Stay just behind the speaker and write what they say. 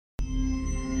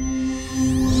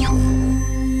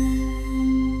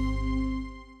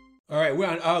right, we're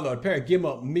on Oholot, Perek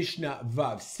Gimel, Mishnah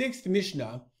Vav, 6th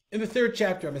Mishnah in the 3rd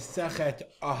chapter of Masechet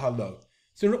Oholot.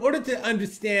 So in order to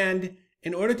understand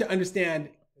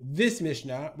this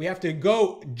Mishnah, we have to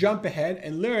jump ahead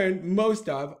and learn most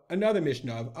of another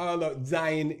Mishnah of Oholot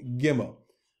Zayin Gimel.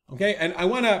 Okay, and I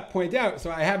want to point out,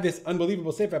 so I have this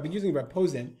unbelievable sefer, I've been using Reb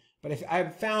Posen, but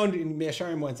I've found in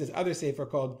Me'asharim once this other sefer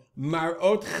called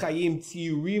Marot Chaim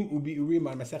Tziyurim Ubiurim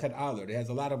on Masechet Oholot. It has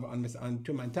a lot of on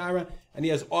Tumah and Tara, and he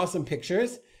has awesome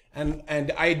pictures. And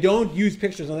I don't use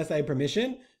pictures unless I have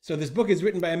permission. So this book is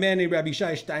written by a man named Rabbi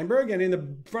Shai Steinberg, and in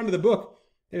the front of the book,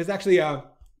 there's actually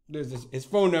his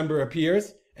phone number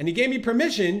appears, and he gave me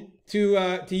permission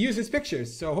to use his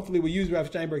pictures. So hopefully we'll use Rabbi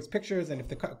Steinberg's pictures, and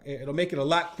it'll make it a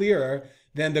lot clearer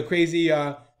than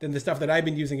the stuff that I've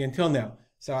been using until now.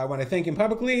 So I want to thank him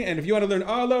publicly, and if you want to learn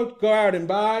Oholot, go out and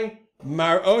buy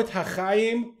Marot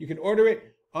HaChaim. You can order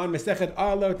it on Masechet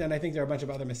Oholot, and I think there are a bunch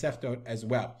of other Masechtot as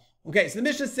well. Okay, so the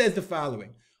Mishnah says the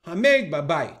following: Hamed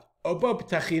babayit obo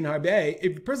p'tachin harbei.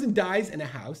 If a person dies in a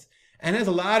house and has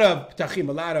a lot of p'tachim,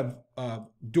 a lot of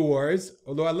doors,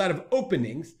 although a lot of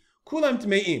openings, kulam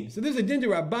tameim. So there's a din to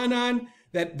Rabbanan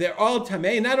that they're all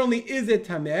tamei. Not only is it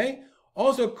tamei,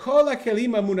 also kol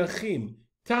hakelim hamunachim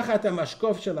tachat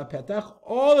hamashkof shel hapetach.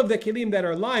 All of the kelim that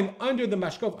are lying under the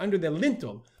mashkof, under the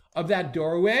lintel of that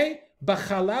doorway,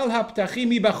 b'chalal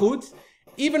haptachim mibachutz.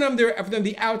 Even from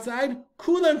the outside,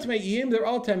 kulam tme'im, they're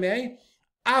all tamei.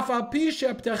 Afal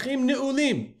pisha ptachim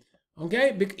neulim.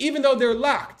 Okay, even though they're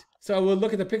locked. So we'll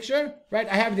look at the picture, right?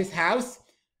 I have this house,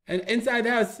 and inside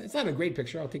the house, it's not a great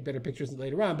picture. I'll take better pictures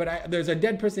later on. But there's a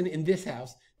dead person in this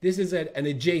house. This is an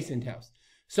adjacent house.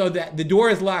 So that the door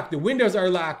is locked, the windows are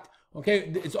locked.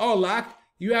 Okay, it's all locked.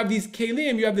 You have these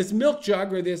kelim, you have this milk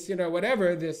jug or this,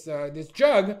 whatever, this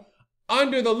jug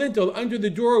under the lintel, under the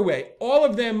doorway. All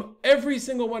of them, every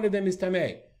single one of them is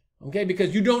tamei. Okay,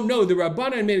 because you don't know. The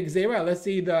Rabbanan made a gzeira. Let's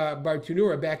see the Bar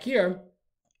Tanura back here.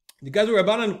 The guys were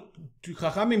Rabbanan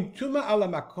Chachamim Tumah ala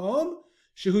makom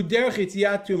shehu derech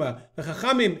yitziat Tumah. The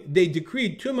Chachamim, they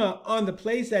decreed Tumah on the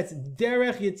place that's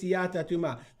derech yitziat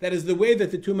Tumah. That is the way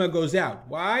that the Tumah goes out.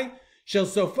 Why? Shel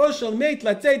sofo shel meit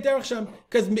latzei derech sham.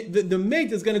 Because the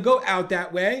mate is going to go out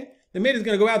that way. The maid is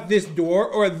going to go out this door,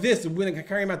 or this, we're going to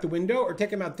carry him out the window, or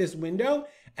take him out this window.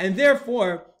 And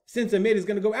therefore, since the maid is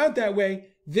going to go out that way,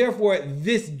 therefore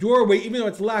this doorway, even though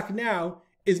it's locked now,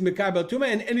 is Mekabel Tumah,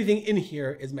 and anything in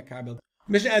here is Mekabel.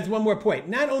 Mishnah adds one more point.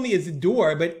 Not only is the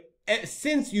door, but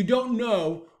since you don't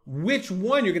know which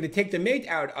one you're going to take the maid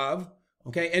out of,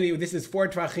 okay, this is 4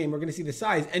 tvachim, we're going to see the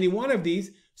size, any one of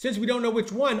these, since we don't know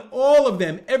which one, all of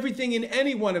them, everything in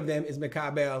any one of them is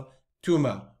Mekabel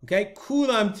Tumah. Okay,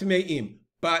 kulam tmeim.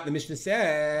 But the Mishnah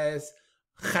says,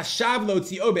 chashav lo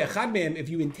tzio be'echad mehem. If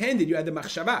you intended, you had the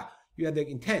machshava, you had the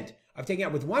intent of taking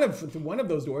out with one of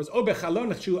those doors, o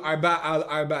bechalon nechshu arba al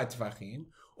arba tvachim,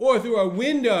 or through a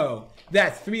window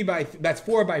that's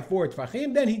 4 by 4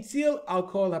 tvachim, then hitzil al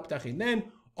kol haptachim.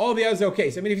 Then all the others are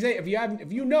okay. So I mean,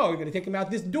 if you know you're going to take him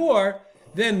out this door,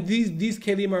 then these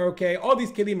kelim are okay. All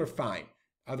these kelim are fine.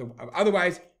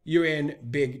 Otherwise, you're in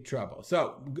big trouble.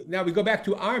 So now we go back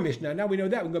to our Mishnah. Now we know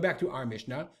that. We go back to our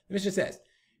Mishnah. The Mishnah says,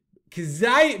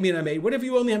 Kizayit min ha-maid. What if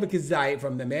you only have a kizayit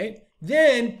from the maid?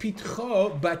 Then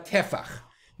pitcho batefach.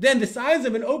 Then the size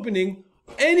of an opening,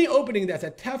 any opening that's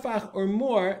a tefach or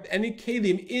more, any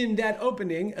kelim in that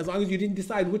opening, as long as you didn't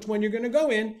decide which one you're going to go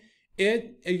in,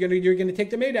 you're going to take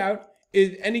the maid out,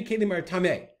 is any kelim are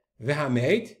tamei.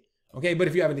 V'ha-maid. Okay, but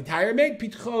if you have an entire maid,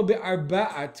 pitcho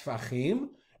be'arba'at tfachim.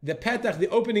 The petach, the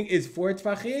opening is 4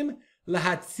 tvachim,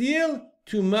 lahatzil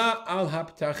Tumah al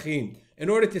haptachim, in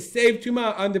order to save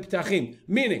Tumah on the ptachim.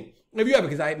 Meaning, if you have a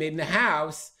kazayit made in the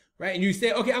house, right, and you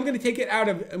say, okay, I'm going to take it out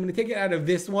of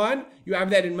this one. You have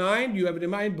that in mind. You have it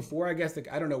in mind before, I guess,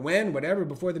 I don't know when, whatever,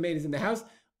 before the maid is in the house.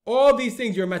 All these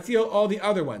things, you're matzil all the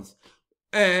other ones.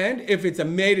 And if it's a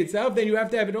maid itself, then you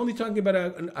have to have it only talking about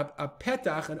a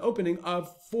petach, an opening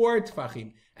of 4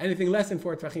 tvachim. Anything less than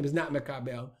 4 tvachim is not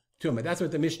mekabel Tumah. That's what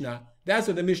the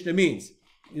Mishnah means.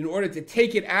 In order to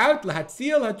take it out,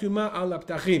 lahatzil hatumah al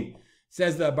haptachim.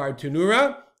 Says the Bar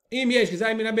Tanura, im yesh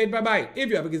gizayit min ha-beit babayit. If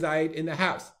you have a gizayit in the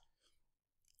house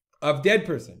of dead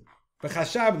person,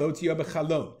 v'chashav lo tzio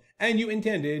b'chalon, and you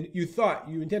intended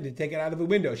to take it out of a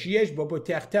window, sheyesh bo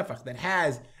potech tefach, that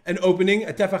has an opening,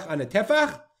 a tefach on a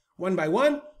tefach, one by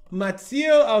one,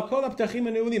 matzil al kol haptachim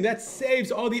ha-neulim. That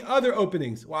saves all the other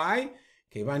openings. Why?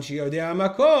 Because you know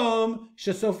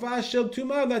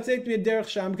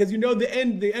the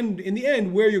end, in the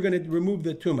end, where you're going to remove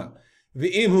the tumah. And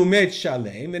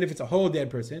if it's a whole dead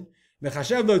person, Then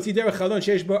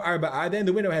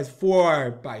the window has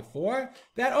 4 by 4.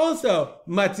 That also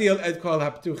matzil et kol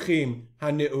haptuchim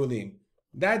haneulim.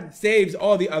 That saves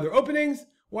all the other openings.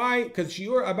 Why? Because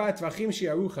shiur abba tvachim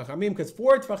shiaru chachamim. Because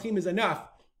 4 tvachim is enough.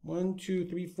 1, 2,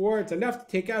 3, 4. It's enough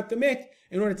to take out the mit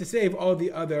in order to save all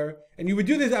the other. And you would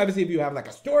do this obviously if you have like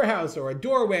a storehouse or a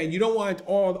doorway, and you don't want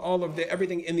all of the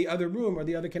everything in the other room or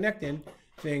the other connecting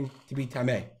thing to be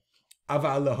tameh.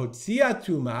 Aval lahotzia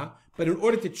tumah. But in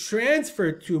order to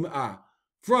transfer tumah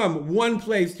from one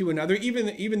place to another, even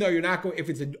though you're not going, if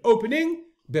it's an opening,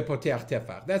 bepoteach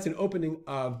tefach. That's an opening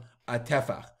of a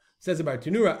tefach. Says about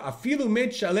Tanura, afilu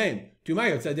mit shalem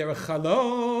tumah yotza derech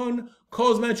chalon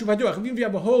kol zman shu patuach. Even if you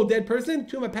have a whole dead person,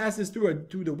 tumah passes through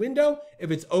the window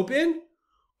if it's open.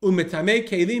 Umetame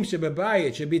kelim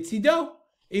shebebayit shebitzido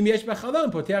im yesh bachalon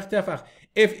poteach tefach.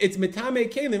 If it's metame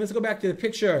kelim, let's go back to the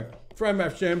picture from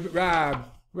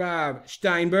Rav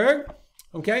Steinberg.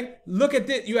 Okay, look at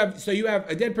this. You have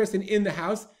a dead person in the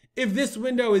house. If this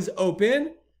window is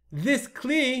open, this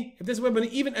kli, if this window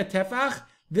even a tefach,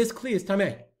 this kli is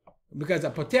tameh, because a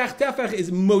potech tefach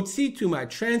is motzi tumah,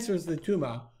 transfers the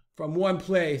tumah from one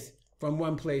place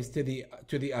to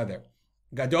the other.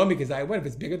 Gadol mikazayit. What if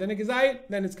it's bigger than a kazayit?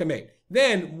 Then it's kameh.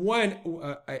 Then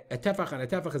a tefach on a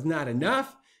tefach is not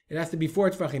enough. It has to be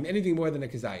 4 tefachim. Anything more than a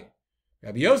kazayit.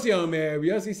 Rabbi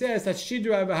Yossi says that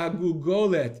shidra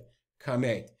v'hagugolet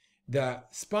kamet. The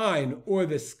spine or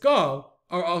the skull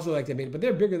are also like tamet, but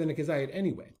they're bigger than a kazayit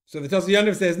anyway. So the Tosfos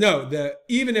Yontif says no.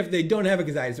 Even if they don't have a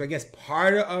kazayit, so I guess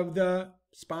part of the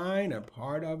spine or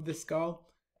part of the skull,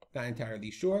 not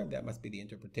entirely sure. That must be the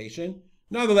interpretation.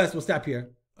 Nonetheless, we'll stop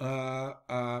here.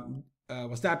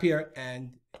 We'll stop here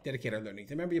and dedicate our learning.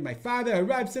 Remember, my father,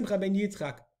 Rav Simcha ben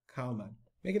Yitzchak Kalman.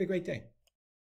 Make it a great day.